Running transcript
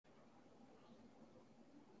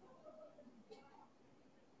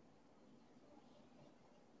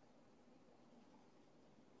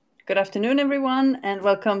Good afternoon, everyone, and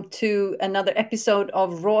welcome to another episode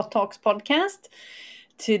of Raw Talks podcast.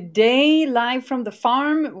 Today, live from the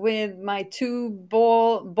farm with my two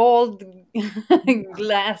bald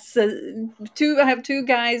glasses. I have two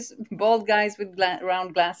guys, bald guys with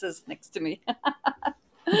round glasses next to me.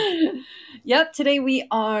 Yeah, today we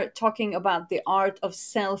are talking about the art of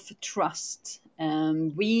self-trust.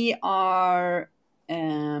 We are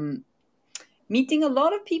meeting a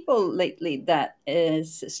lot of people lately that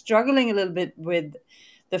is struggling a little bit with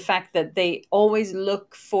the fact that they always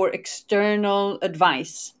look for external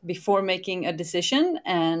advice before making a decision,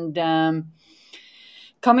 and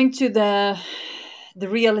coming to the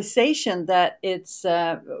realization that it's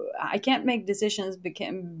I can't make decisions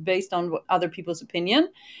based on other people's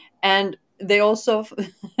opinion. And they also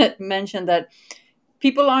mentioned that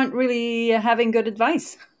people aren't really having good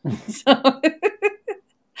advice. So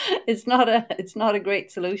it's not a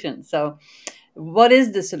great solution. So what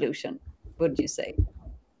is the solution, would you say,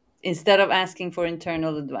 instead of asking for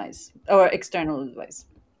internal advice or external advice?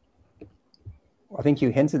 I think you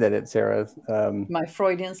hinted at it, Sarah. My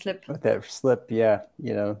Freudian slip. With that slip, yeah.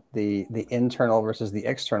 The internal versus the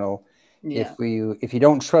external. Yeah. If you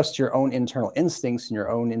don't trust your own internal instincts and your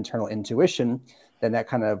own internal intuition, then that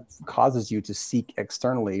kind of causes you to seek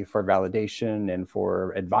externally for validation and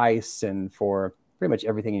for advice and for pretty much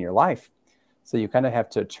everything in your life. So you kind of have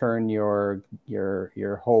to turn your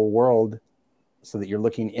whole world so that you're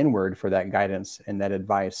looking inward for that guidance and that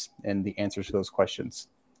advice and the answers to those questions.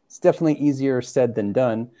 It's definitely easier said than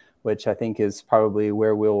done, which I think is probably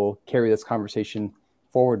where we'll carry this conversation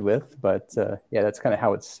forward with. But yeah, that's kind of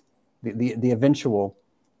how it's the eventual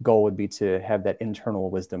goal would be to have that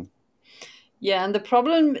internal wisdom. Yeah, and the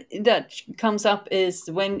problem that comes up is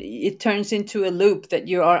when it turns into a loop that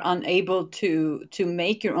you are unable to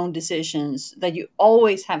make your own decisions, that you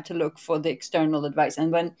always have to look for the external advice.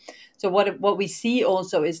 And what we see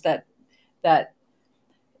also is that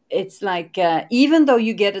it's like even though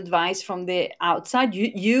you get advice from the outside,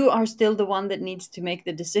 you are still the one that needs to make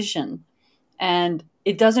the decision. And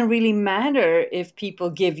it doesn't really matter if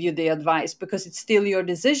people give you the advice because it's still your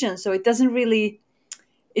decision. So it doesn't really,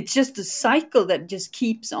 it's just a cycle that just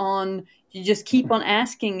keeps on. You just keep on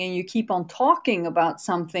asking and you keep on talking about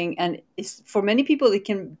something. And for many people, it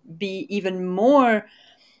can be even more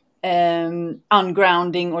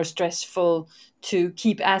ungrounding or stressful to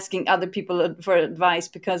keep asking other people for advice,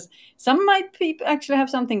 because some people actually have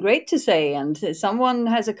something great to say and someone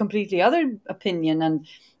has a completely other opinion, and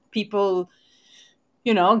people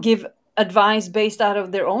give advice based out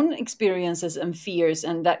of their own experiences and fears,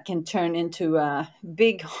 and that can turn into a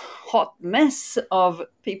big hot mess of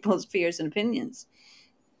people's fears and opinions.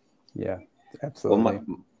 Yeah, absolutely.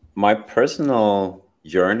 Well, my personal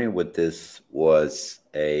journey with this was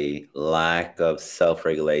a lack of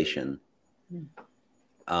self-regulation,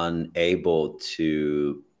 unable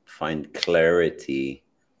to find clarity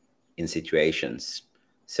in situations.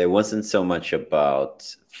 So it wasn't so much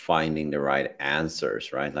about finding the right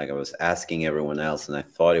answers, right? Like I was asking everyone else, and I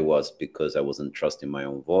thought it was because I wasn't trusting my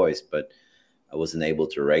own voice, but I wasn't able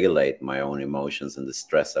to regulate my own emotions and the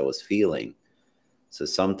stress I was feeling. So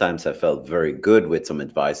sometimes I felt very good with some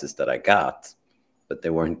advices that I got, but they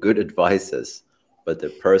weren't good advices. But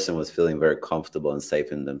the person was feeling very comfortable and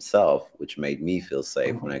safe in themselves, which made me feel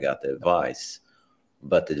safe when I got the advice.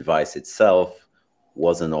 But the advice itself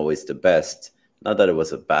wasn't always the best. Not that it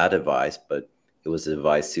was a bad advice, but it was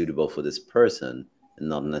advice suitable for this person and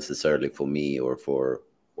not necessarily for me or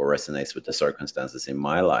resonates with the circumstances in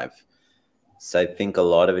my life. So I think a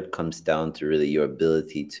lot of it comes down to really your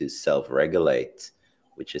ability to self-regulate,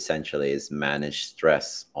 which essentially is manage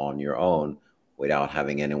stress on your own without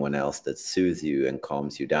having anyone else that soothes you and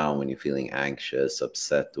calms you down when you're feeling anxious,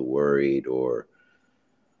 upset, or worried, or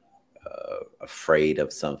afraid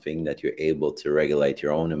of something, that you're able to regulate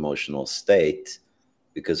your own emotional state.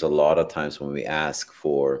 Because a lot of times when we ask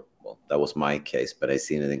for, well, that was my case, but I've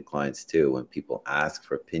seen it in clients too, when people ask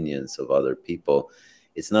for opinions of other people,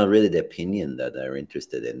 it's not really the opinion that they're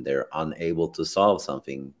interested in. They're unable to solve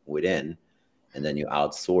something within, and then you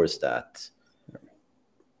outsource that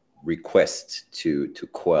request to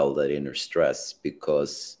quell that inner stress,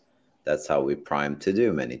 because that's how we're primed to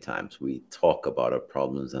do many times. We talk about our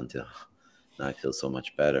problems until now I feel so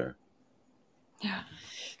much better. Yeah.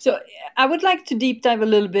 So I would like to deep dive a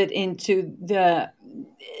little bit into the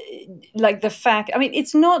fact, I mean,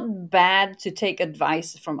 it's not bad to take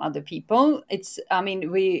advice from other people.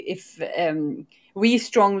 We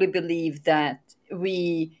strongly believe that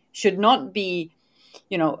we should not be,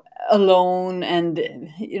 alone, and,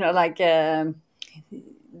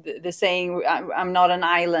 the saying, I'm not an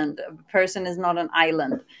island. A person is not an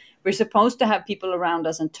island. we're supposed to have people around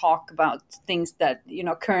us and talk about things that,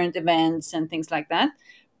 current events and things like that.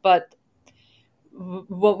 But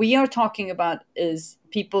what we are talking about is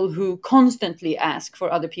people who constantly ask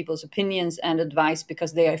for other people's opinions and advice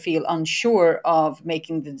because they feel unsure of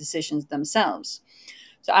making the decisions themselves.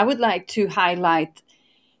 So I would like to highlight,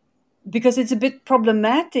 because it's a bit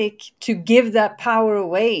problematic to give that power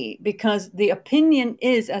away, because the opinion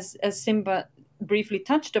is, as Simba briefly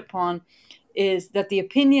touched upon, is that the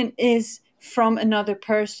opinion is from another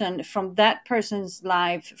person, from that person's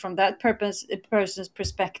life, from that person's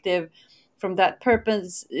perspective, from that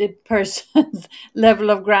person's level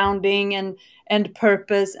of grounding and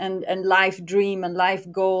purpose and life dream and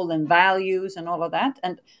life goal and values and all of that.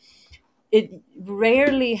 And it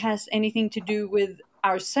rarely has anything to do with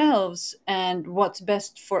ourselves and what's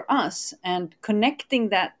best for us, and connecting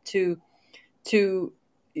that to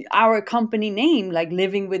our company name, like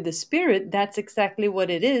living with the spirit. That's exactly what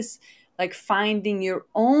it is, like finding your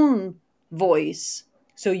own voice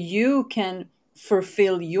so you can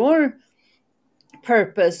fulfill your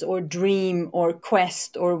purpose or dream or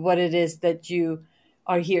quest or what it is that you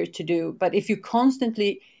are here to do. But if you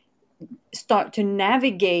constantly start to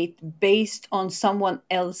navigate based on someone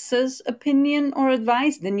else's opinion or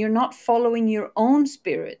advice, then you're not following your own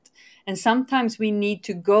spirit. And sometimes we need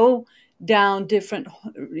to go down different,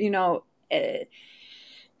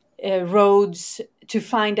 roads to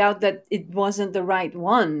find out that it wasn't the right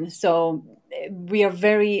one. So we are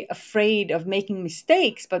very afraid of making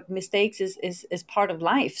mistakes, but mistakes is part of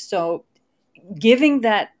life. So giving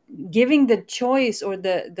the choice or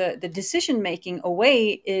the decision making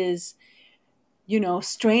away is,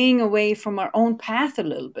 straying away from our own path a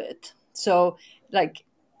little bit. So like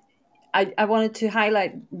I wanted to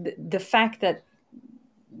highlight the fact that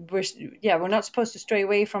we're not supposed to stray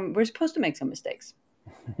away from, we're supposed to make some mistakes.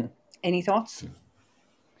 Any thoughts?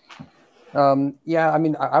 Yeah, I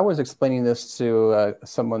mean, I was explaining this to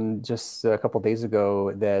someone just a couple of days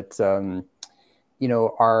ago that,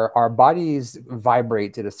 our bodies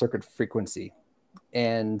vibrate at a certain frequency.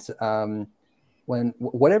 And when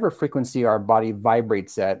whatever frequency our body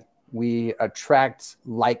vibrates at, we attract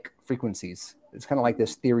like frequencies. It's kind of like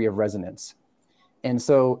this theory of resonance. And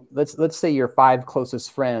so let's say your 5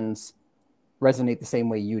 closest friends resonate the same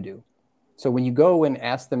way you do. So when you go and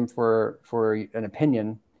ask them for an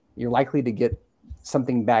opinion, you're likely to get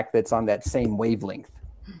something back that's on that same wavelength.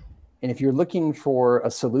 And if you're looking for a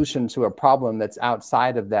solution to a problem that's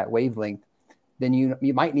outside of that wavelength, then you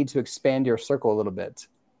might need to expand your circle a little bit.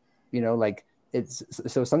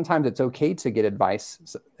 So sometimes it's okay to get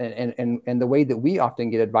advice. And the way that we often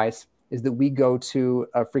get advice is that we go to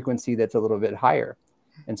a frequency that's a little bit higher.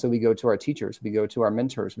 And so we go to our teachers, we go to our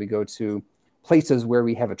mentors, we go to places where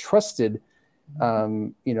we have a trusted, a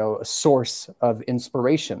source of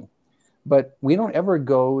inspiration. But we don't ever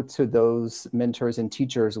go to those mentors and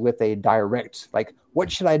teachers with a direct, like,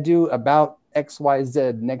 what should I do about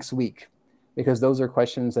XYZ next week? Because those are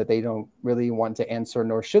questions that they don't really want to answer,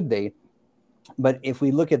 nor should they. But if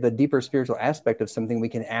we look at the deeper spiritual aspect of something, we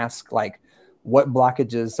can ask, like, what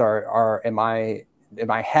blockages am I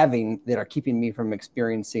having that are keeping me from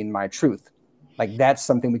experiencing my truth? Like, that's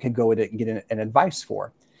something we could go and get an advice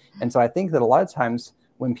for. And so I think that a lot of times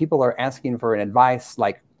when people are asking for an advice,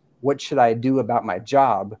 like, what should I do about my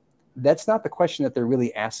job? That's not the question that they're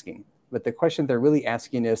really asking. But the question they're really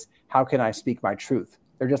asking is, how can I speak my truth?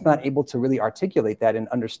 They're just not able to really articulate that and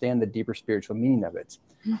understand the deeper spiritual meaning of it.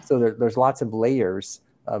 So there's lots of layers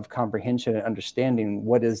of comprehension and understanding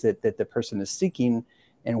what is it that the person is seeking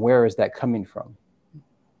and where is that coming from.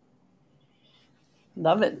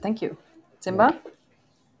 Love it. Thank you. Simba? Yeah.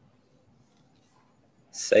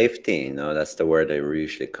 Safety, that's the word that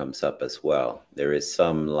usually comes up as well. There is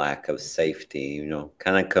some lack of safety,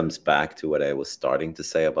 kind of comes back to what I was starting to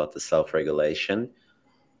say about the self-regulation.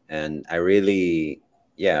 And I really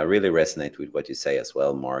resonate with what you say as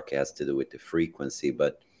well, Mark. It has to do with the frequency,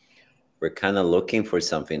 but we're kind of looking for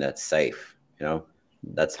something that's safe.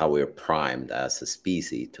 That's how we're primed as a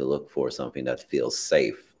species, to look for something that feels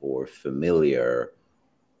safe or familiar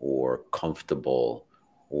or comfortable,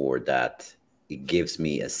 or that it gives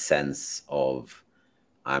me a sense of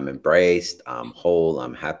I'm embraced, I'm whole,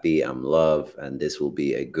 I'm happy, I'm loved, and this will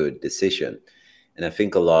be a good decision. And I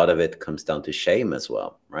think a lot of it comes down to shame as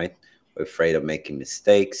well, right? We're afraid of making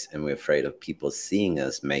mistakes, and we're afraid of people seeing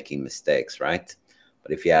us making mistakes, right?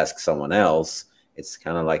 But if you ask someone else, it's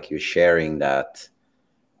kind of like you're sharing that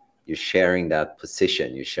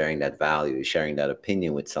position, you're sharing that value, you're sharing that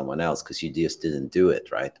opinion with someone else because you just didn't do it,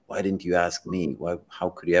 right? Why didn't you ask me? How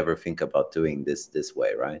could you ever think about doing this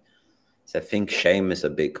way, right? So I think shame is a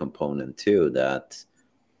big component too, that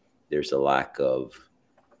there's a lack of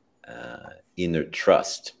inner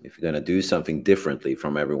trust. If you're going to do something differently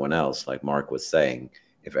from everyone else, like Mark was saying,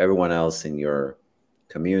 if everyone else in your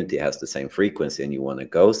community has the same frequency and you want to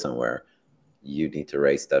go somewhere, you need to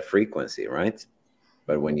raise that frequency, right?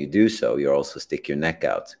 But when you do so, you also stick your neck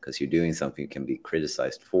out because you're doing something you can be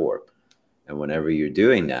criticized for. And whenever you're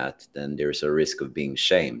doing that, then there's a risk of being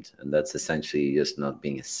shamed. And that's essentially just not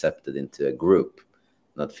being accepted into a group,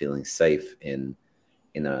 not feeling safe in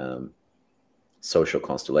a social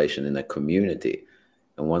constellation, in a community.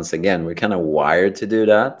 And once again, we're kind of wired to do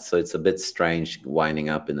that. So it's a bit strange winding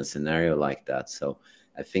up in a scenario like that. So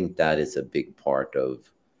I think that is a big part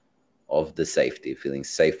of the safety, feeling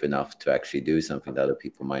safe enough to actually do something that other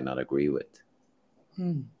people might not agree with.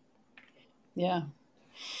 Yeah.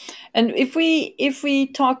 And if we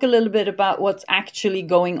talk a little bit about what's actually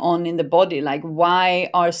going on in the body, like why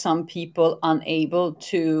are some people unable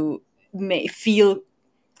to feel,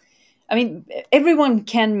 I mean, everyone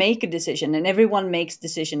can make a decision and everyone makes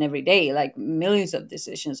decision every day, like millions of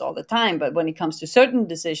decisions all the time. But when it comes to certain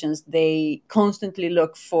decisions, they constantly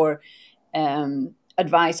look for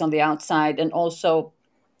advice on the outside. And also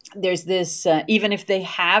there's this, even if they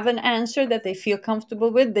have an answer that they feel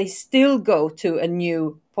comfortable with, they still go to a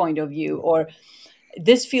new point of view, or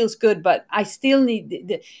this feels good, but I still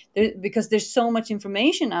need because there's so much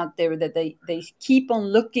information out there that they keep on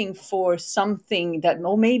looking for something that,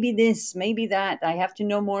 oh, maybe this, maybe that, I have to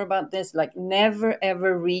know more about this, like never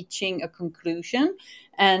ever reaching a conclusion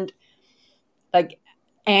and like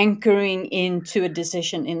anchoring into a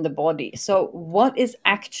decision in the body. So what is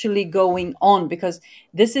actually going on? Because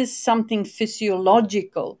this is something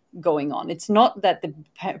physiological going on. It's not that the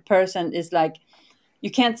person is like, you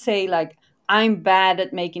can't say like, I'm bad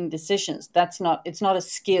at making decisions. It's not a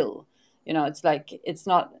skill. You know, it's like it's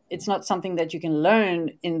not something that you can learn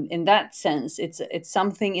in that sense. It's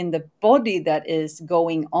something in the body that is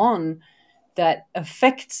going on that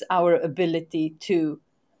affects our ability to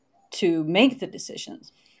make the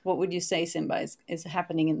decisions. What would you say, Simba, is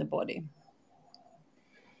happening in the body?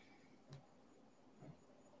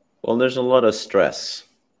 Well, there's a lot of stress,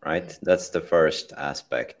 right? That's the first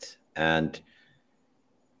aspect. And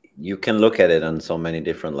you can look at it on so many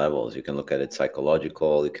different levels. You can look at it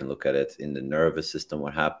psychological, you can look at it in the nervous system,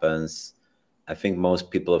 what happens. I think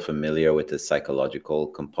most people are familiar with the psychological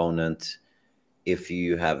component. If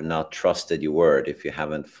you have not trusted your word, if you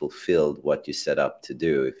haven't fulfilled what you set up to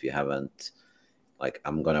do, if you haven't, like,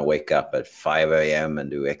 I'm going to wake up at 5 a.m.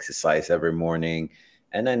 and do exercise every morning.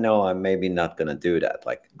 And I know I'm maybe not going to do that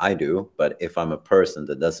like I do. But if I'm a person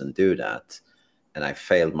that doesn't do that and I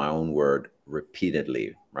failed my own word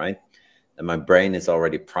repeatedly, right? And my brain is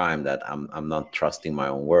already primed that I'm not trusting my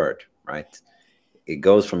own word, right? It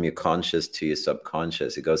goes from your conscious to your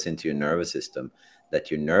subconscious. It goes into your nervous system,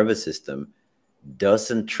 that your nervous system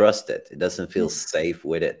doesn't trust it. It doesn't feel safe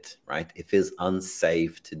with it, right? It feels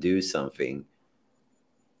unsafe to do something,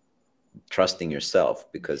 trusting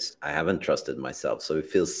yourself, because I haven't trusted myself. So it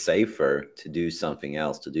feels safer to do something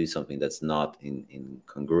else, to do something that's not in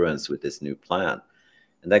congruence with this new plan.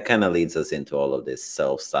 And that kind of leads us into all of this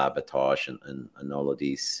self-sabotage and all of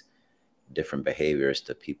these different behaviors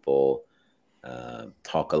that people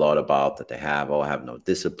talk a lot about, that they have. Oh, I have no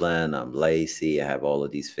discipline, I'm lazy, I have all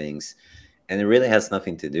of these things. And it really has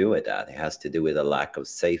nothing to do with that. It has to do with a lack of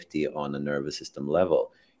safety on a nervous system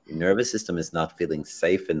level. Your nervous system is not feeling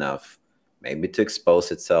safe enough, maybe to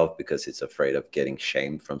expose itself because it's afraid of getting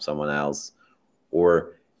shamed from someone else,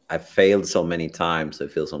 or I failed so many times, so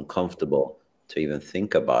it feels uncomfortable to even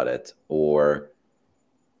think about it, or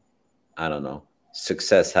I don't know,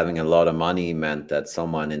 success, having a lot of money meant that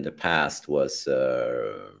someone in the past was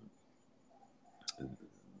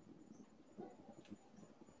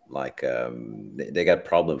they got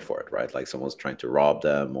problem for it, right? Like someone's trying to rob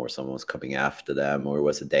them, or someone's coming after them, or it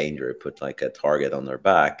was a danger. It put like a target on their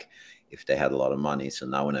back if they had a lot of money. So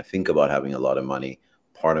now when I think about having a lot of money,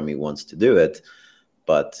 part of me wants to do it,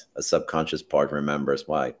 but a subconscious part remembers,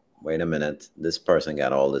 why, wait a minute, this person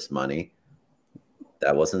got all this money.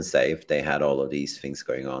 That wasn't safe. They had all of these things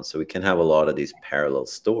going on. So we can have a lot of these parallel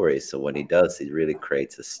stories. So what he does, he really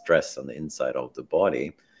creates a stress on the inside of the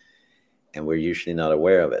body. And we're usually not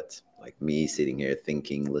aware of it. Like me sitting here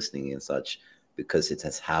thinking, listening and such, because it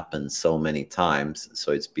has happened so many times.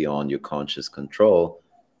 So it's beyond your conscious control,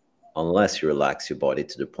 unless you relax your body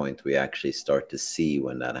to the point where you actually start to see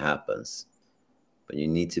when that happens. But you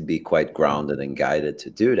need to be quite grounded and guided to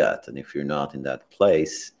do that. And if you're not in that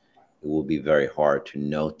place, it will be very hard to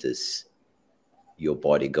notice your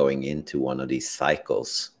body going into one of these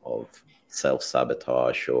cycles of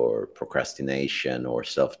self-sabotage or procrastination or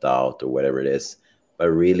self-doubt or whatever it is. but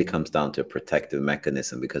it really comes down to a protective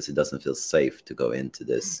mechanism because it doesn't feel safe to go into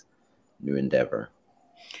this new endeavor.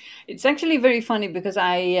 It's actually very funny because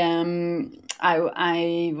I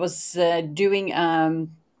was doing a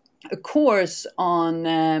course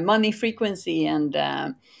on money frequency and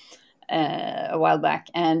a while back,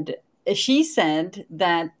 and she said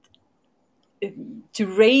that to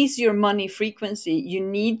raise your money frequency, you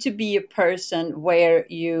need to be a person where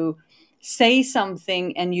you say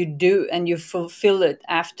something and you do and you fulfill it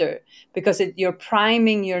after, because you're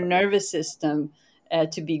priming your nervous system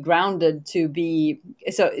to be grounded, to be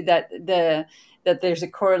so that there's a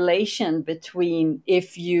correlation between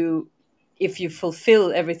if you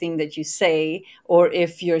fulfill everything that you say, or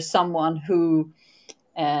if you're someone who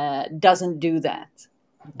doesn't do that,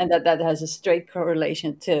 and that has a straight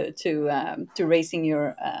correlation to raising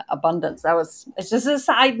your abundance. It's just a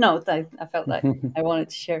side note I felt like I wanted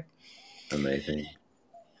to share. Amazing.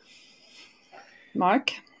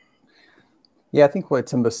 Mark? Yeah, I think what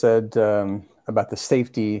Simba said about the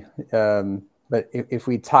safety, but if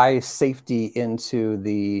we tie safety into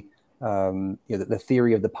the the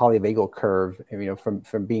theory of the polyvagal curve,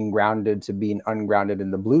 from being grounded to being ungrounded in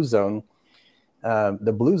the blue zone.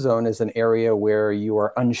 The blue zone is an area where you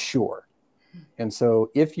are unsure. And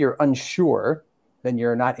so if you're unsure, then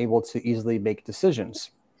you're not able to easily make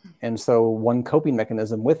decisions. And so one coping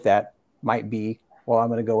mechanism with that might be, well, I'm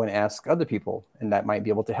going to go and ask other people, and that might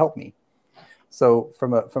be able to help me. So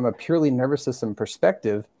from a purely nervous system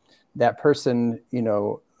perspective, that person,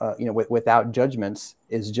 without judgments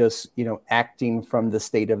is just, acting from the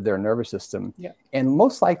state of their nervous system, and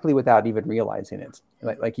most likely without even realizing it.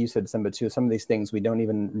 Like you said, Simba, too, some of these things we don't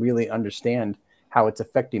even really understand how it's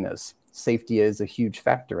affecting us. Safety is a huge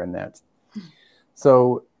factor in that.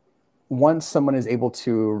 So once someone is able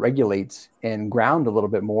to regulate and ground a little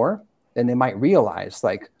bit more, then they might realize,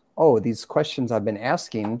 like, oh, these questions I've been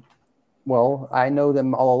asking, well, I know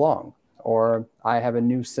them all along, or I have a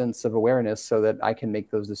new sense of awareness so that I can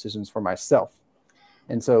make those decisions for myself.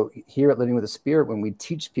 And so here at Living with the Spirit, when we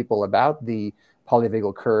teach people about the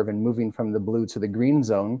polyvagal curve and moving from the blue to the green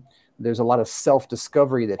zone, there's a lot of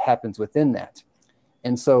self-discovery that happens within that.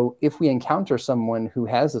 And so if we encounter someone who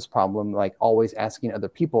has this problem, like always asking other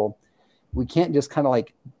people, we can't just kind of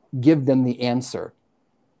like give them the answer.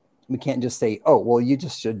 We can't just say, oh, well, you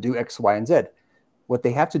just should do X, Y, and Z. What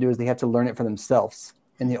they have to do is they have to learn it for themselves.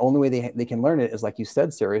 And the only way they can learn it is, like you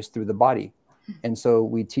said, Sarah, is through the body. And so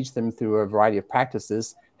we teach them through a variety of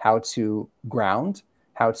practices how to ground,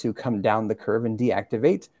 how to come down the curve and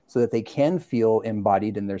deactivate so that they can feel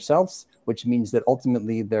embodied in themselves, which means that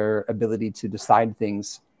ultimately their ability to decide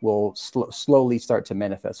things will slowly start to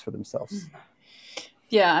manifest for themselves.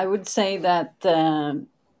 Yeah, I would say that the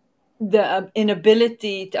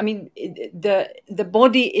inability the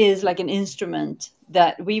body is like an instrument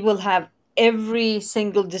that we will have every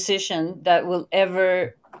single decision that will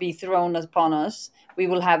ever be thrown upon us. We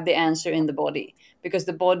will have the answer in the body, because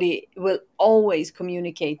the body will always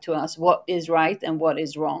communicate to us what is right and what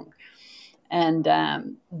is wrong. And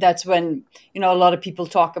that's when, a lot of people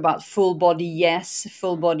talk about full body yes,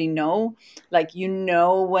 full body no. Like,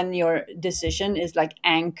 when your decision is like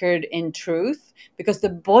anchored in truth, because the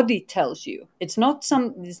body tells you. It's not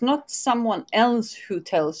someone else who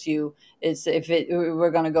tells you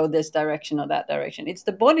we're going to go this direction or that direction. It's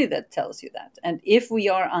the body that tells you that. And if we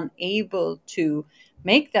are unable to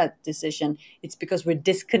make that decision, it's because we're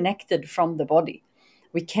disconnected from the body.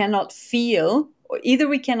 We cannot feel, or either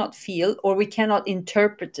we cannot feel or we cannot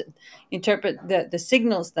interpret the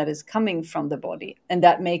signals that is coming from the body. And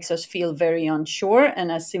that makes us feel very unsure.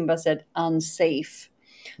 And as Simba said, unsafe.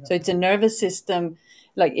 Yeah. So it's a nervous system.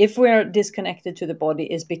 Like, if we're disconnected to the body,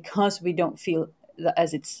 is because we don't feel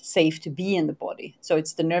as it's safe to be in the body. So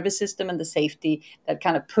it's the nervous system and the safety that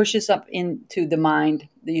kind of pushes up into the mind.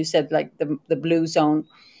 You said, like, the blue zone,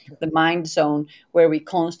 the mind zone, where we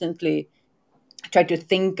constantly try to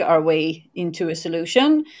think our way into a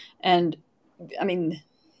solution. And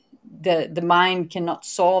the mind cannot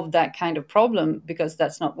solve that kind of problem, because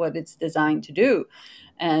that's not what it's designed to do.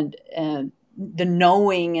 And the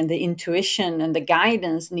knowing and the intuition and the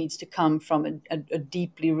guidance needs to come from a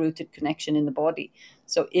deeply rooted connection in the body.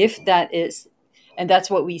 So if that is, and that's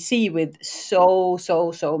what we see with so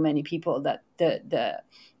many people,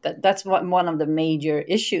 that's one of the major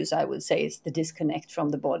issues, I would say, is the disconnect from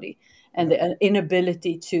the body and the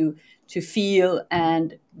inability to feel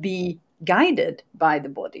and be guided by the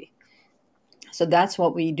body. So that's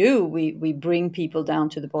what we do. We bring people down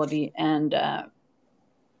to the body, and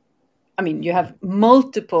you have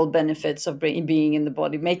multiple benefits of being in the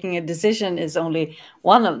body. Making a decision is only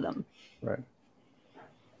one of them. Right.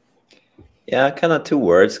 Yeah, kind of two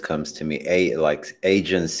words comes to me. Like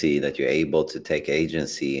agency, that you're able to take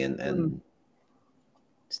agency Mm. and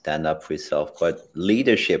stand up for yourself. But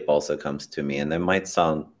leadership also comes to me, and that might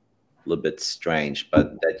sound a little bit strange,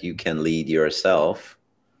 but that you can lead yourself,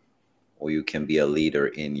 or you can be a leader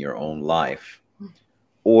in your own life,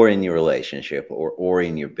 or in your relationship, or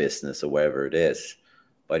in your business, or wherever it is.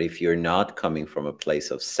 But if you're not coming from a place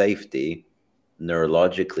of safety,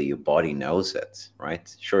 neurologically, your body knows it,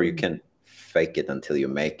 right? Sure, you Mm. can fake it until you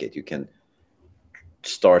make it. You can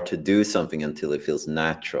start to do something until it feels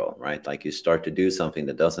natural, right? Like you start to do something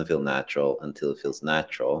that doesn't feel natural until it feels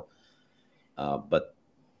natural. But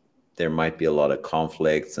there might be a lot of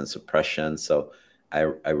conflicts and suppression. So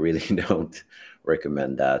I really don't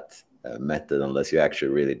recommend that method unless you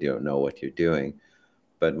actually really don't know what you're doing.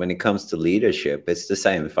 But when it comes to leadership, it's the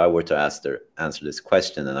same. If I were to answer this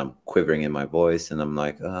question and I'm quivering in my voice and I'm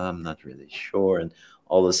like, oh, I'm not really sure. And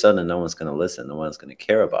all of a sudden, no one's going to listen. No one's going to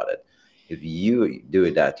care about it. If you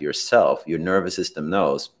do that yourself, your nervous system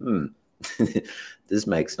knows, this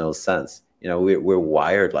makes no sense. You know, we're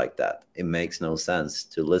wired like that. It makes no sense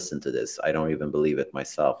to listen to this. I don't even believe it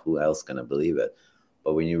myself. Who else going to believe it?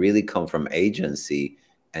 But when you really come from agency,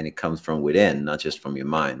 and it comes from within, not just from your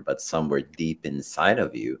mind, but somewhere deep inside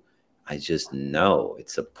of you, I just know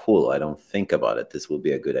it's a pull. I don't think about it. This will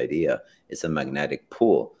be a good idea. It's a magnetic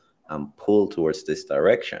pull. I'm pulled towards this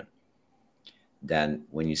direction. Then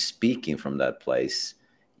when you're speaking from that place,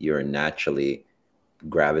 you're naturally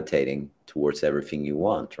gravitating towards everything you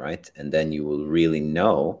want, right? And then you will really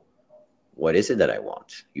know, what is it that I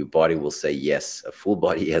want? Your body will say yes, a full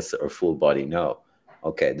body yes, or a full body no.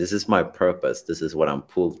 Okay, this is my purpose. This is what I'm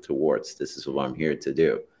pulled towards. This is what I'm here to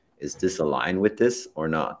do. Is this aligned with this or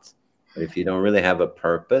not? But if you don't really have a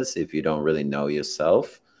purpose, if you don't really know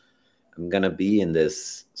yourself, I'm going to be in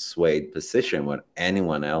this swayed position where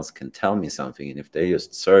anyone else can tell me something. And if they're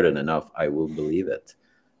just certain enough, I will believe it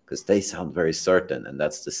because they sound very certain. And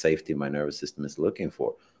that's the safety my nervous system is looking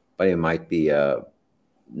for. But it might be a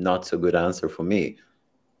not so good answer for me,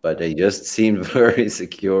 but they just seem very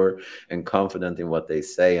secure and confident in what they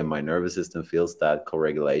say, and my nervous system feels that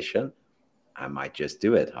co-regulation. I might just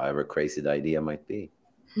do it, however crazy the idea might be.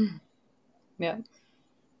 Yeah.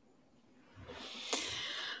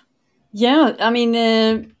 Yeah, I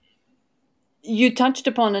mean, you touched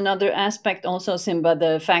upon another aspect also, Simba,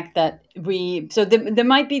 the fact that there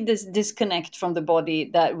might be this disconnect from the body,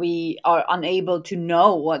 that we are unable to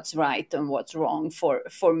know what's right and what's wrong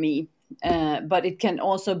for me. But it can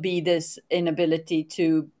also be this inability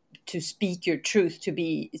to speak your truth,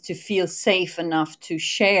 to feel safe enough to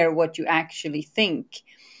share what you actually think.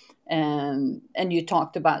 And you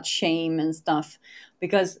talked about shame and stuff,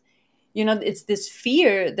 because it's this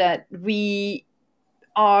fear that we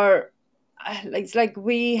are, it's like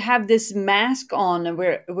we have this mask on, and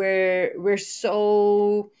we're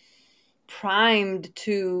so primed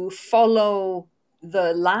to follow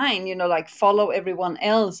the line, like follow everyone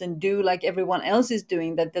else and do like everyone else is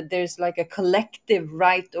doing, that there's like a collective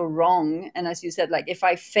right or wrong. And as you said, like if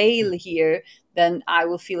I fail here, then I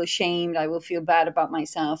will feel ashamed, I will feel bad about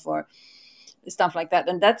myself, or stuff like that.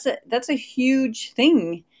 And that's a huge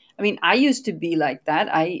thing. I mean, I used to be like that.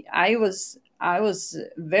 I was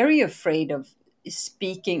very afraid of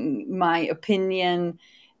speaking my opinion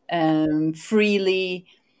freely,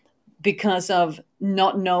 because of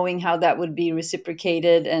not knowing how that would be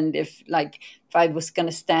reciprocated, and if I was going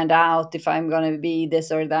to stand out, if I'm going to be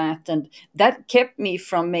this or that. And that kept me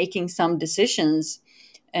from making some decisions.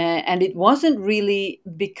 And it wasn't really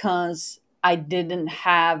because I didn't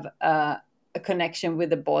have a connection with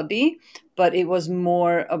the body, but it was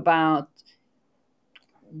more about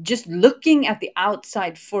just looking at the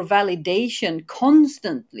outside for validation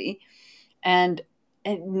constantly. And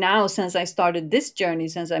and now, since I started this journey,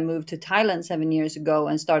 since I moved to Thailand 7 years ago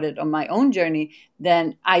and started on my own journey,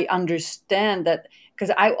 then I understand that, because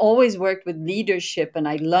I always worked with leadership and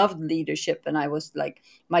I loved leadership, and I was like,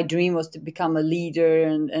 my dream was to become a leader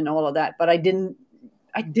and all of that. But I didn't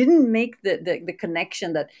make the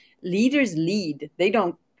connection that leaders lead. They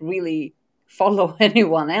don't really follow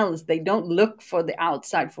anyone else. They don't look for the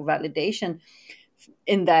outside for validation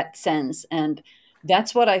in that sense. And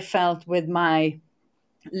that's what I felt with my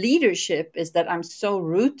leadership, is that I'm so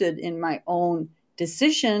rooted in my own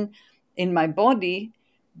decision, in my body.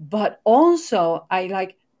 But also, I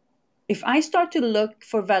like, if I start to look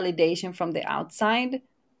for validation from the outside,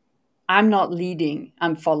 I'm not leading,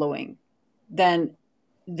 I'm following. Then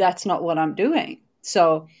that's not what I'm doing.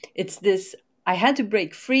 So it's this, I had to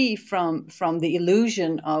break free from the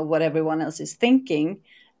illusion of what everyone else is thinking,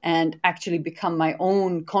 and actually become my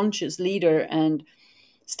own conscious leader, and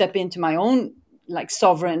step into my own like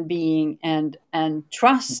sovereign being and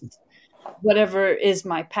trust whatever is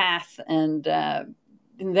my path. And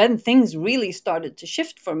then things really started to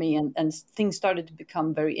shift for me, and things started to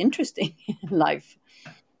become very interesting in life.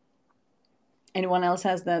 Anyone else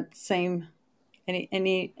has that same,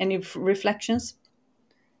 any reflections?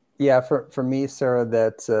 Yeah, for me, Sarah,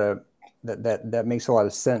 that makes a lot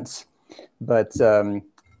of sense. But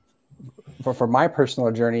for my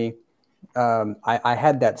personal journey, I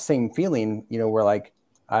had that same feeling, where like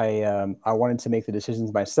I wanted to make the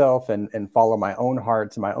decisions myself and follow my own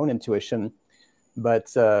heart and my own intuition.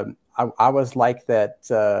 But I was like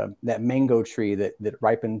that mango tree that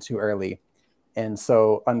ripened too early. And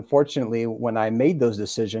so unfortunately, when I made those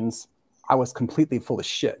decisions, I was completely full of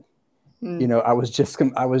shit. I was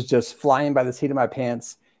just flying by the seat of my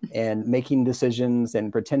pants and making decisions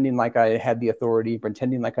and pretending like I had the authority,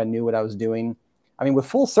 pretending like I knew what I was doing. I mean, with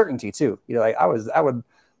full certainty too. Like I would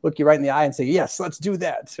look you right in the eye and say, "Yes, let's do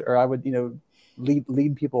that," or I would,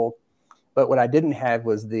 lead people. But what I didn't have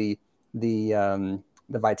was the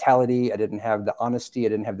vitality. I didn't have the honesty. I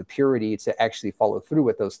didn't have the purity to actually follow through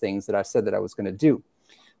with those things that I said that I was going to do.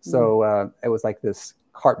 So it was like this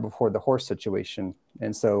cart before the horse situation.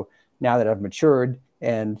 And so now that I've matured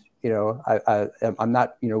and, I'm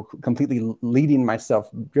not, completely leading myself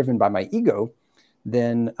driven by my ego,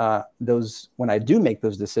 then when I do make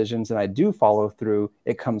those decisions and I do follow through,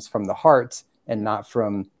 it comes from the heart and not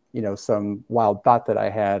from, some wild thought that I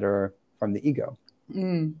had or from the ego.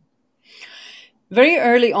 Very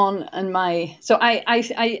early on in my, so I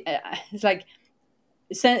it's like,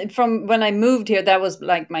 from when I moved here, that was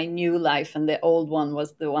like my new life, and the old one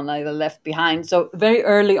was the one I left behind. So very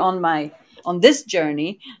early on this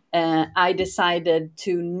journey, I decided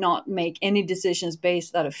to not make any decisions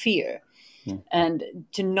based out of fear, and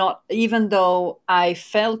to not, even though I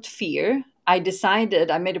felt fear, I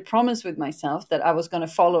made a promise with myself that I was going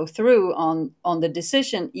to follow through on the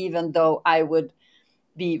decision, even though I would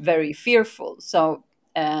be very fearful. So,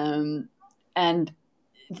 and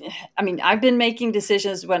I mean, I've been making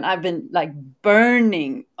decisions when I've been like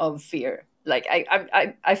burning of fear. Like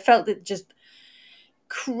I felt it, just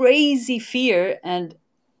crazy fear. And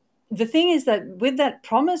the thing is that with that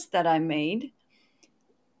promise that I made,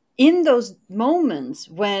 in those moments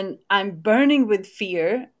when I'm burning with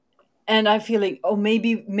fear and I'm feeling, oh,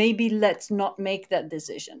 maybe let's not make that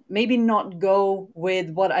decision. Maybe not go with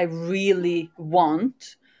what I really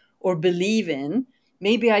want or believe in.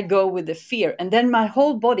 Maybe I go with the fear. And then my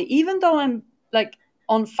whole body, even though I'm like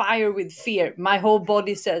on fire with fear, my whole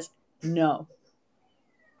body says, no,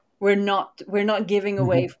 we're not giving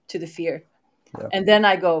away to the fear. Yeah. And then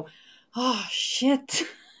I go, oh, shit.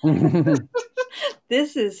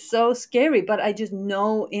 This is so scary. But I just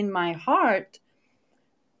know in my heart,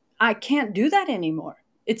 I can't do that anymore.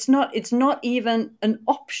 It's not even an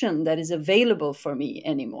option that is available for me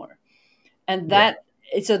anymore. And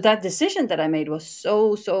so that decision that I made was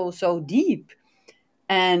so deep.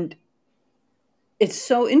 And it's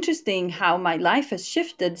so interesting how my life has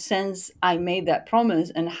shifted since I made that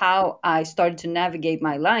promise, and how I started to navigate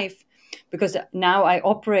my life, because now I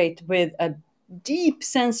operate with a deep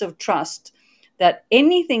sense of trust that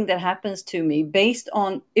anything that happens to me, based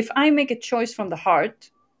on, if I make a choice from the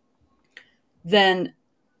heart, then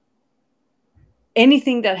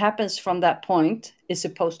anything that happens from that point is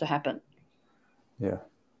supposed to happen. Yeah,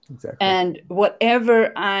 exactly. And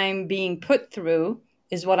whatever I'm being put through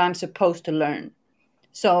is what I'm supposed to learn.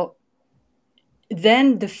 So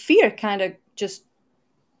then the fear kind of just,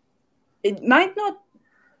 it might not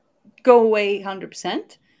go away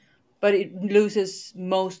 100%, but it loses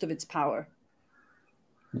most of its power.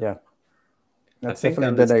 Yeah. I think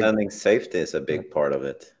understanding safety is a big part of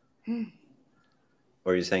it.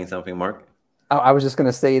 Were you saying something, Mark? I was just going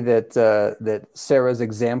to say that that Sarah's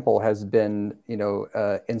example has been,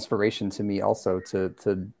 inspiration to me also,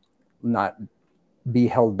 to not be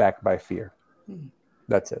held back by fear.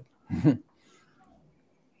 That's it.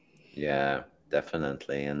 Yeah,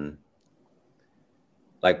 definitely. And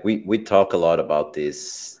like we talk a lot about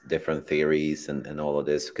these different theories and all of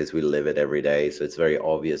this because we live it every day. So it's very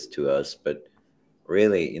obvious to us. But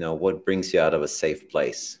really, what brings you out of a safe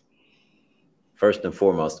place? First and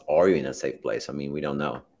foremost, are you in a safe place? I mean, we don't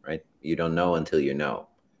know, right? You don't know until you know.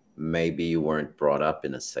 Maybe you weren't brought up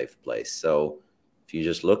in a safe place. So if you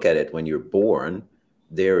just look at it, when you're born,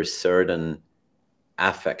 there are certain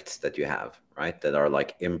affects that you have, right? That are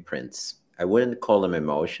like imprints. I wouldn't call them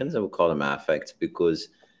emotions. I would call them affects, because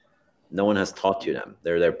no one has taught you them.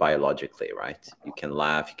 They're there biologically, right? You can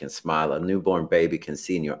laugh, you can smile. A newborn baby can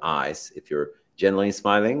see in your eyes if you're genuinely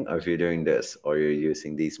smiling, or if you're doing this, or you're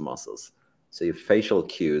using these muscles. So your facial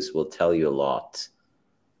cues will tell you a lot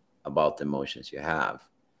about the emotions you have.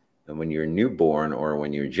 And when you're newborn or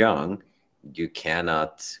when you're young, you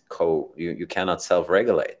cannot you cannot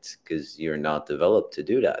self-regulate because you're not developed to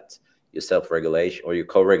do that. Your self-regulation or your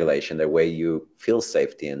co-regulation, the way you feel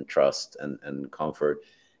safety and trust and comfort,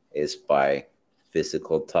 is by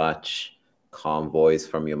physical touch, calm voice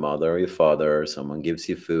from your mother or your father, someone gives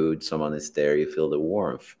you food, someone is there, you feel the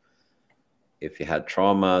warmth. If you had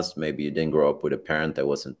traumas, maybe you didn't grow up with a parent that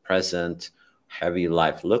wasn't present, how your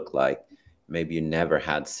life looked like, maybe you never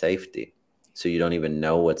had safety, so you don't even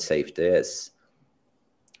know what safety is,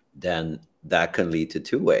 then that can lead to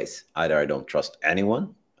two ways. Either I don't trust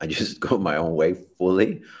anyone, I just go my own way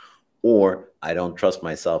fully, or I don't trust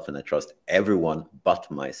myself and I trust everyone but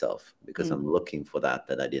myself because I'm looking for that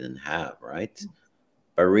I didn't have, right?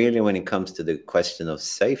 But really, when it comes to the question of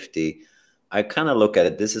safety, I kind of look at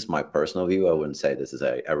it, this is my personal view, I wouldn't say this is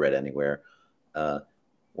I read anywhere.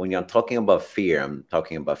 When you're talking about fear, I'm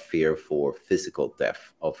talking about fear for physical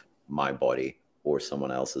death of my body or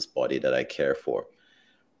someone else's body that I care for,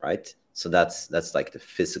 right? So that's like the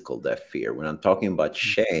physical death fear. When I'm talking about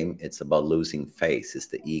shame, it's about losing face, it's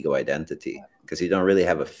the ego identity, because you don't really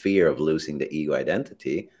have a fear of losing the ego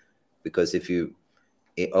identity, because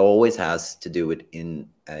it always has to do with in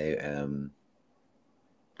a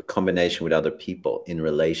combination with other people, in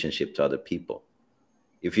relationship to other people.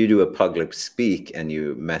 If you do a public speak and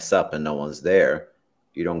you mess up and no one's there,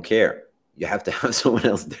 you don't care. You have to have someone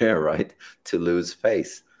else there, right, to lose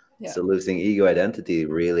face. Yeah. So losing ego identity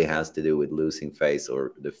really has to do with losing face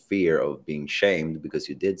or the fear of being shamed because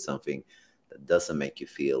you did something that doesn't make you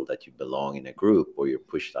feel that you belong in a group or you're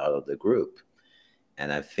pushed out of the group.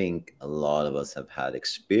 And I think a lot of us have had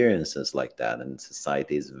experiences like that, and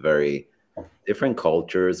society is very different,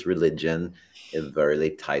 cultures, religion is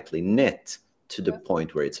very tightly knit to the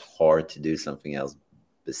point where it's hard to do something else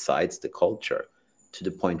besides the culture, to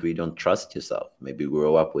the point where you don't trust yourself. Maybe you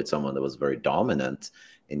grew up with someone that was very dominant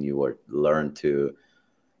and you were learned to,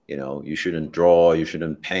 you shouldn't draw, you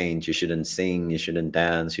shouldn't paint, you shouldn't sing, you shouldn't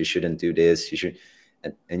dance, you shouldn't do this, you should.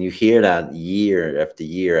 And you hear that year after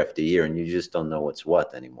year after year, and you just don't know what's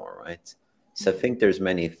what anymore, right? So I think there's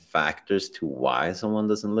many factors to why someone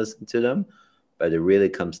doesn't listen to them, but it really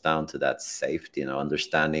comes down to that safety,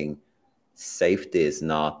 understanding safety is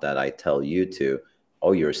not that I tell you to,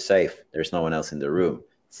 oh, you're safe, there's no one else in the room.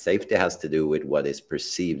 Safety has to do with what is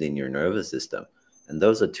perceived in your nervous system. And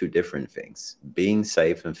those are two different things, being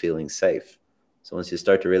safe and feeling safe. So once you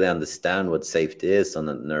start to really understand what safety is on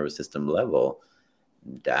a nervous system level,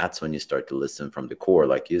 that's when you start to listen from the core,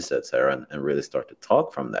 like you said, Sarah, and really start to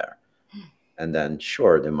talk from there. And then,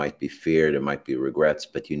 sure, there might be fear, there might be regrets,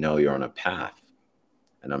 but you're on a path.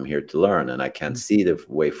 And I'm here to learn, and I can't see the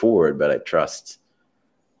way forward, but I trust,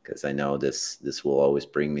 because I know this will always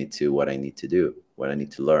bring me to what I need to do, what I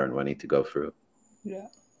need to learn, what I need to go through. Yeah.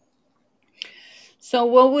 So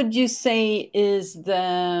what would you say is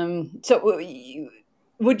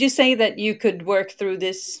would you say that you could work through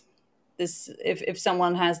this if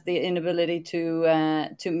someone has the inability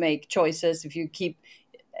to make choices, if you keep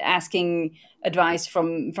asking advice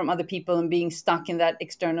from other people and being stuck in that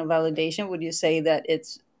external validation, would you say that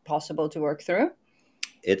it's possible to work through?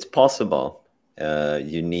 It's possible.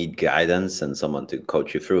 You need guidance and someone to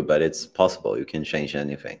coach you through, but it's possible. You can change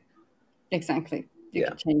anything. Exactly. You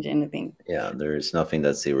can change anything. Yeah, there's nothing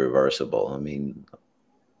that's irreversible. I mean,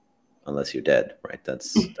 unless you're dead, right?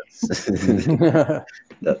 That's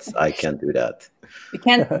I can't do that. We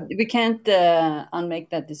can't unmake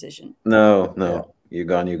that decision. No. Yeah. You're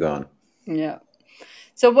gone. Yeah.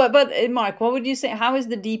 So but Mark, what would you say? How is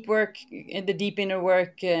the deep inner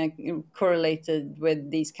work correlated with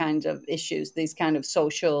these kinds of issues, these kind of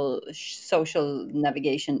social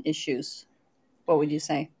navigation issues? What would you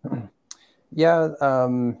say? Yeah,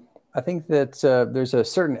 I think that there's a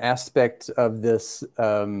certain aspect of this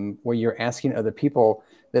where you're asking other people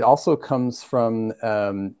that also comes from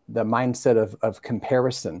the mindset of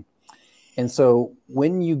comparison. And so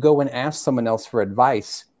when you go and ask someone else for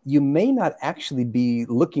advice, you may not actually be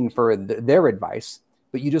looking for their advice,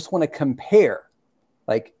 but you just want to compare.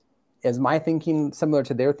 Like, is my thinking similar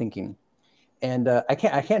to their thinking? And I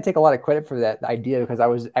can't take a lot of credit for that idea, because I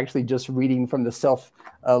was actually just reading from the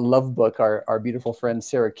self-love book, our beautiful friend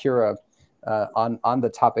Sara on the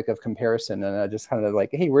topic of comparison, and I just kind of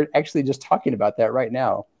like, hey, we're actually just talking about that right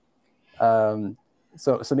now.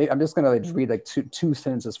 So maybe I'm just going to read like two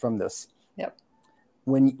sentences from this. Yep.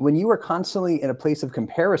 When you are constantly in a place of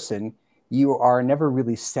comparison, you are never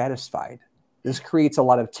really satisfied. This creates a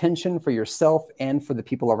lot of tension for yourself and for the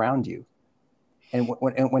people around you. And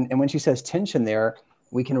when she says tension there,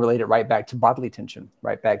 we can relate it right back to bodily tension,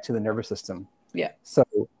 right back to the nervous system. Yeah. So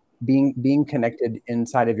being connected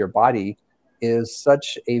inside of your body is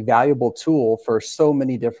such a valuable tool for so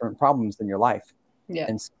many different problems in your life. Yeah.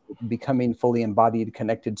 And so becoming fully embodied,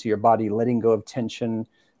 connected to your body, letting go of tension,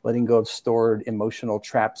 letting go of stored emotional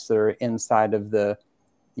traps that are inside of the,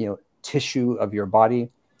 tissue of your body.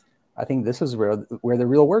 I think this is where the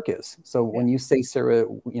real work is. So when you say, Sarah,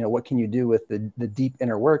 what can you do with the deep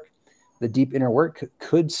inner work? The deep inner work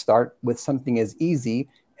could start with something as easy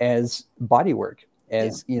as body work,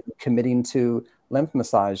 as committing to lymph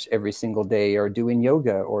massage every single day, or doing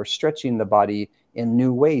yoga, or stretching the body in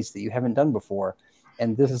new ways that you haven't done before.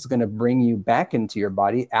 And this is going to bring you back into your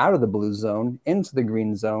body, out of the blue zone, into the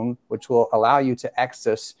green zone, which will allow you to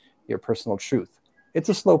access your personal truth. It's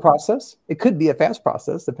a slow process. It could be a fast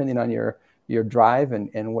process, depending on your drive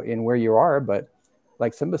and where you are. But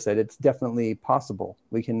like Simba said, it's definitely possible.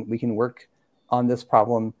 We can work on this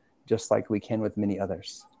problem just like we can with many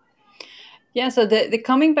others. Yeah, so the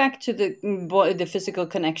coming back to the physical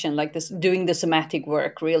connection, like this, doing the somatic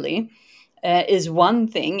work, really, is one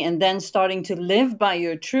thing, and then starting to live by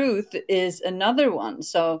your truth is another one.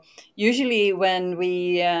 So usually when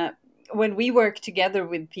we work together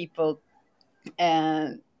with people,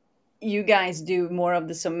 you guys do more of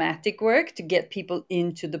the somatic work to get people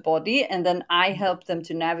into the body, and then I help them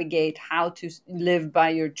to navigate how to live by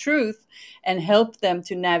your truth, and help them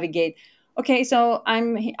to navigate. Okay, so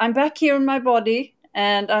I'm back here in my body,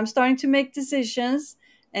 and I'm starting to make decisions,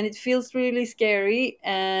 and it feels really scary.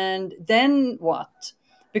 And then what?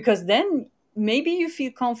 Because then maybe you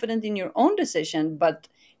feel confident in your own decision, but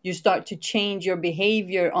you start to change your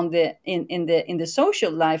behavior on the in the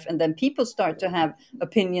social life, and then people start to have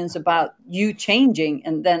opinions about you changing,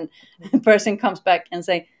 and then the person comes back and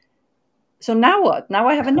say, so now what? Now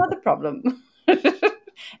I have another problem.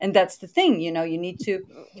 And that's the thing, you need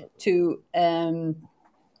to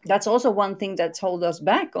that's also one thing that's hold us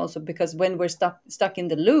back also, because when we're stuck in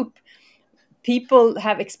the loop, people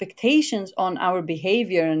have expectations on our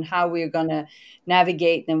behavior and how we're going to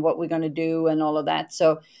navigate and what we're going to do and all of that.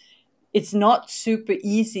 So it's not super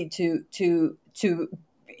easy to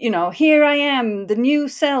here I am, the new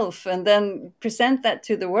self, and then present that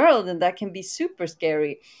to the world, and that can be super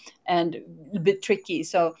scary and a bit tricky.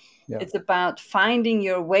 So it's about finding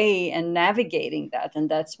your way and navigating that, and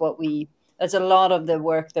that's a lot of the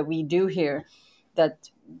work that we do here, that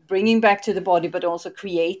bringing back to the body, but also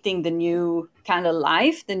creating the new kind of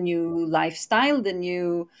life, the new lifestyle,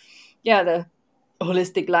 the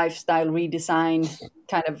holistic lifestyle redesign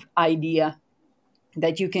kind of idea,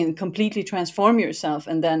 that you can completely transform yourself.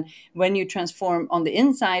 And then when you transform on the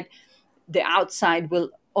inside, the outside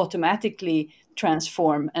will automatically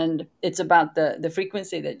transform. And it's about the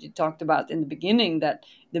frequency that you talked about in the beginning, that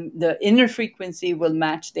the inner frequency will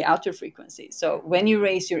match the outer frequency. So when you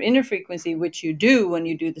raise your inner frequency, which you do when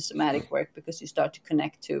you do the somatic work, because you start to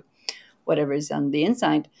connect to whatever is on the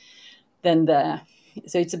inside, then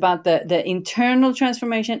so it's about the internal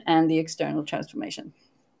transformation and the external transformation.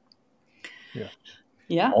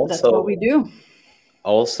 Yeah, Also, that's what we do.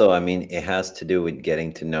 Also, I mean, it has to do with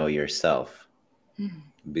getting to know yourself.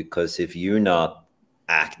 Because if you're not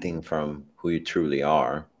acting from who you truly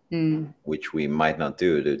are, which we might not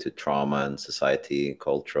do due to trauma and society,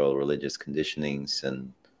 cultural, religious conditionings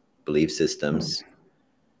and belief systems,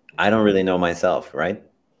 I don't really know myself, right?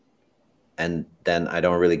 And then I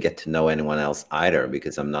don't really get to know anyone else either,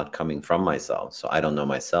 because I'm not coming from myself. So I don't know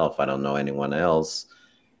myself. I don't know anyone else.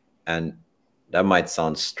 And that might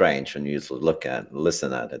sound strange when you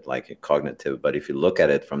listen at it like a cognitive, but if you look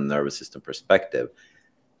at it from a nervous system perspective,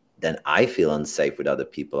 then I feel unsafe with other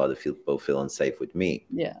people. Other people feel unsafe with me.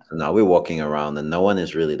 Yeah. So now we're walking around and no one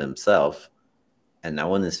is really themselves, and no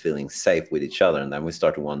one is feeling safe with each other. And then we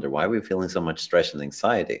start to wonder why we're feeling so much stress and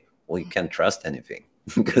anxiety. Well, you can't trust anything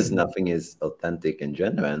because nothing is authentic and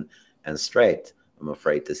genuine and straight. I'm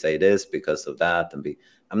afraid to say this because of that.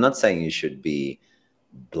 I'm not saying you should be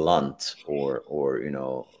blunt or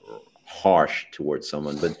harsh towards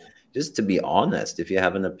someone, but just to be honest. If you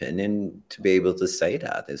have an opinion, to be able to say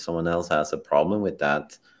that. If someone else has a problem with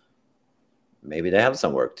that, maybe they have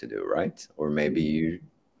some work to do, right? Or maybe you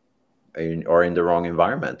are in the wrong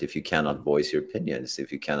environment. If you cannot voice your opinions,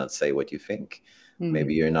 if you cannot say what you think,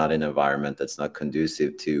 maybe you're not in an environment that's not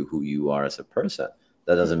conducive to who you are as a person.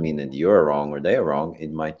 That doesn't mean that you're wrong or they're wrong.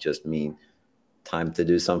 It might just mean time to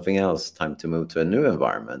do something else, time to move to a new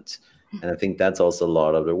environment. And I think that's also a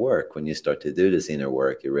lot of the work. When you start to do this inner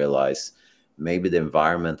work, you realize maybe the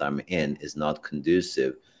environment I'm in is not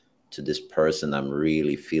conducive to this person I'm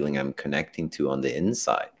really feeling I'm connecting to on the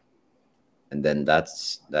inside. And then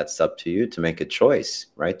that's up to you to make a choice,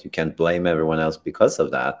 right? You can't blame everyone else because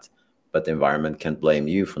of that, but the environment can't blame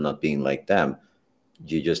you for not being like them.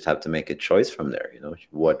 You just have to make a choice from there.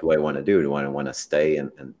 What do I want to do? Do I want to stay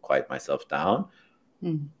and quiet myself down?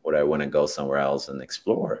 Or do I want to go somewhere else and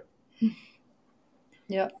explore?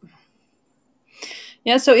 Yeah.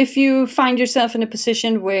 Yeah, so if you find yourself in a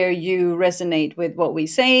position where you resonate with what we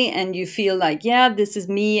say and you feel like, yeah, this is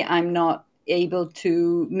me, I'm not able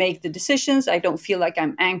to make the decisions, I don't feel like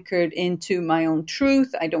I'm anchored into my own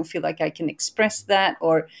truth, I don't feel like I can express that,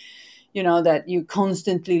 or that you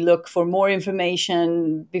constantly look for more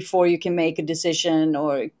information before you can make a decision,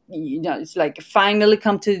 or it's like finally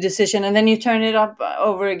come to the decision and then you turn it up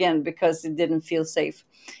over again because it didn't feel safe.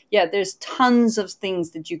 Yeah, there's tons of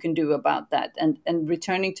things that you can do about that, and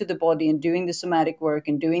returning to the body and doing the somatic work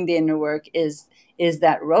and doing the inner work is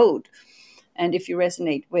that road. And if you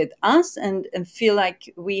resonate with us and feel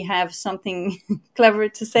like we have something clever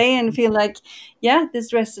to say and feel like, yeah,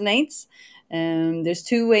 this resonates, there's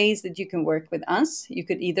two ways that you can work with us. You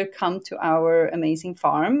could either come to our amazing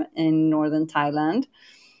farm in northern Thailand,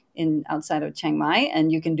 outside of Chiang Mai,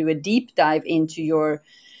 and you can do a deep dive into your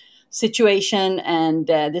situation. And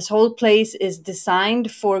this whole place is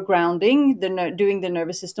designed for grounding. Doing the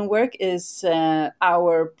nervous system work is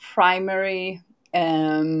our primary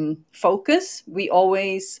focus. We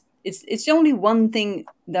always, it's only one thing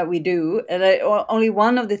that we do, or only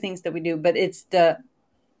one of the things that we do, but it's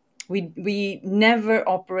we never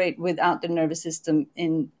operate without the nervous system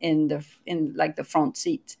in like the front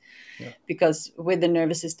seat. Yeah. Because with the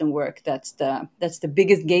nervous system work, that's the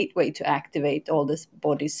biggest gateway to activate all this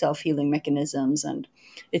body's self-healing mechanisms, and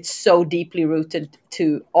it's so deeply rooted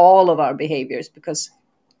to all of our behaviors because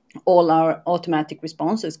all our automatic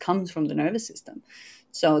responses comes from the nervous system.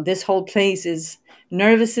 So this whole place is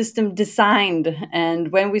nervous system designed.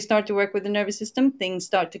 And when we start to work with the nervous system, things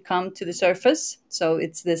start to come to the surface. So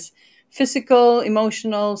it's this physical,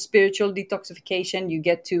 emotional, spiritual detoxification. You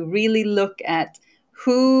get to really look at,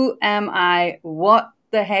 who am I? What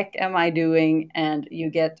the heck am I doing? And you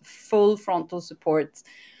get full frontal support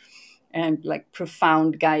and like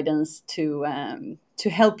profound guidance to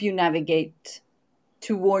help you navigate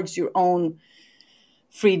towards your own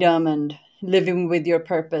freedom and living with your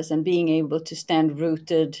purpose and being able to stand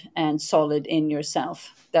rooted and solid in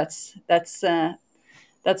yourself. That's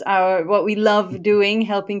our what we love doing,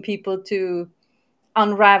 helping people to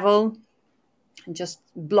unravel and just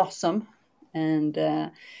blossom. And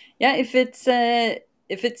if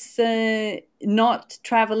it's not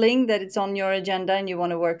traveling that it's on your agenda and you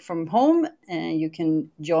want to work from home, you can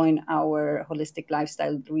join our holistic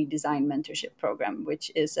lifestyle redesign mentorship program,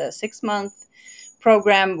 which is a 6-month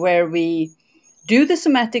program where we do the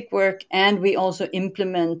somatic work and we also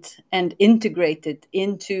implement and integrate it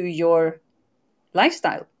into your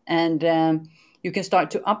lifestyle. And you can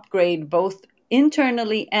start to upgrade both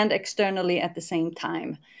internally and externally at the same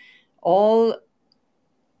time, all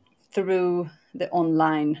through the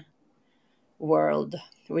online world,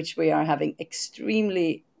 which we are having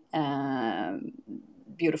extremely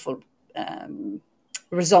beautiful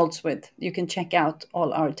results with. You can check out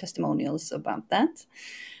all our testimonials about that.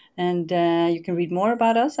 And you can read more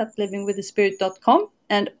about us at livingwiththespirit.com.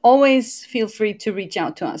 And always feel free to reach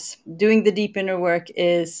out to us. Doing the deep inner work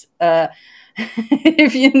is,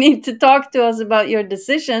 if you need to talk to us about your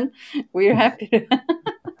decision, we're happy to,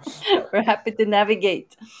 we're happy to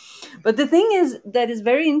navigate. But the thing is that is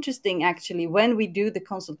very interesting, actually, when we do the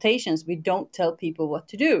consultations, we don't tell people what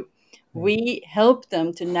to do. We help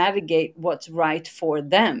them to navigate what's right for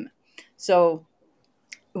them. So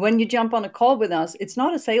when you jump on a call with us, it's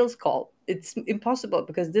not a sales call. It's impossible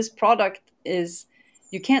because this product is,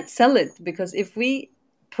 you can't sell it, because if we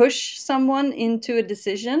push someone into a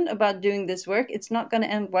decision about doing this work, it's not going to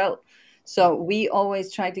end well. So we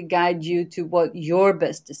always try to guide you to what your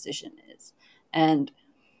best decision is. And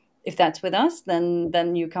if that's with us,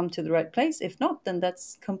 then you come to the right place. If not, then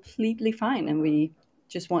that's completely fine. And we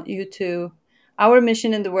just want you to, our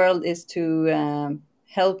mission in the world is to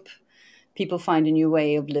help people find a new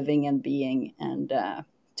way of living and being, and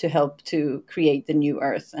to help to create the new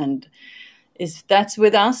earth. And if that's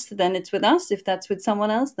with us, then it's with us. If that's with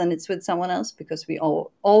someone else, then it's with someone else, because we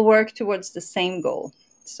all work towards the same goal.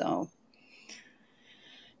 So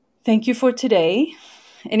thank you for today.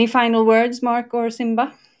 Any final words, Mark or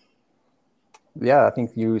Simba? Yeah, I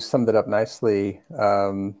think you summed it up nicely.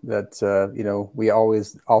 We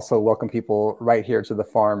always also welcome people right here to the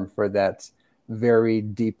farm for that very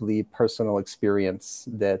deeply personal experience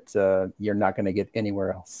that you're not going to get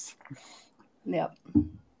anywhere else. Yeah.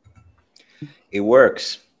 It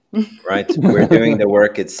works. right? We're doing the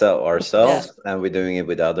work itself Yeah. ourselves, and we're doing it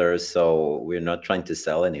with others. So we're not trying to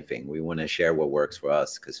sell anything. We want to share what works for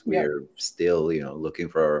us, because Yeah. we're still, looking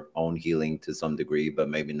for our own healing to some degree, but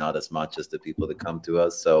maybe not as much as the people that come to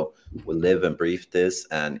us. So we live and breathe this,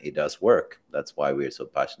 and it does work. That's why we're so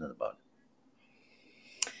passionate about it.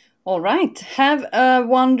 All right. Have a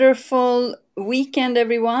wonderful weekend,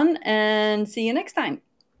 everyone, and see you next time.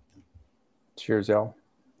 Cheers, y'all.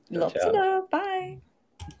 Ciao, Lots of ciao. love. Bye.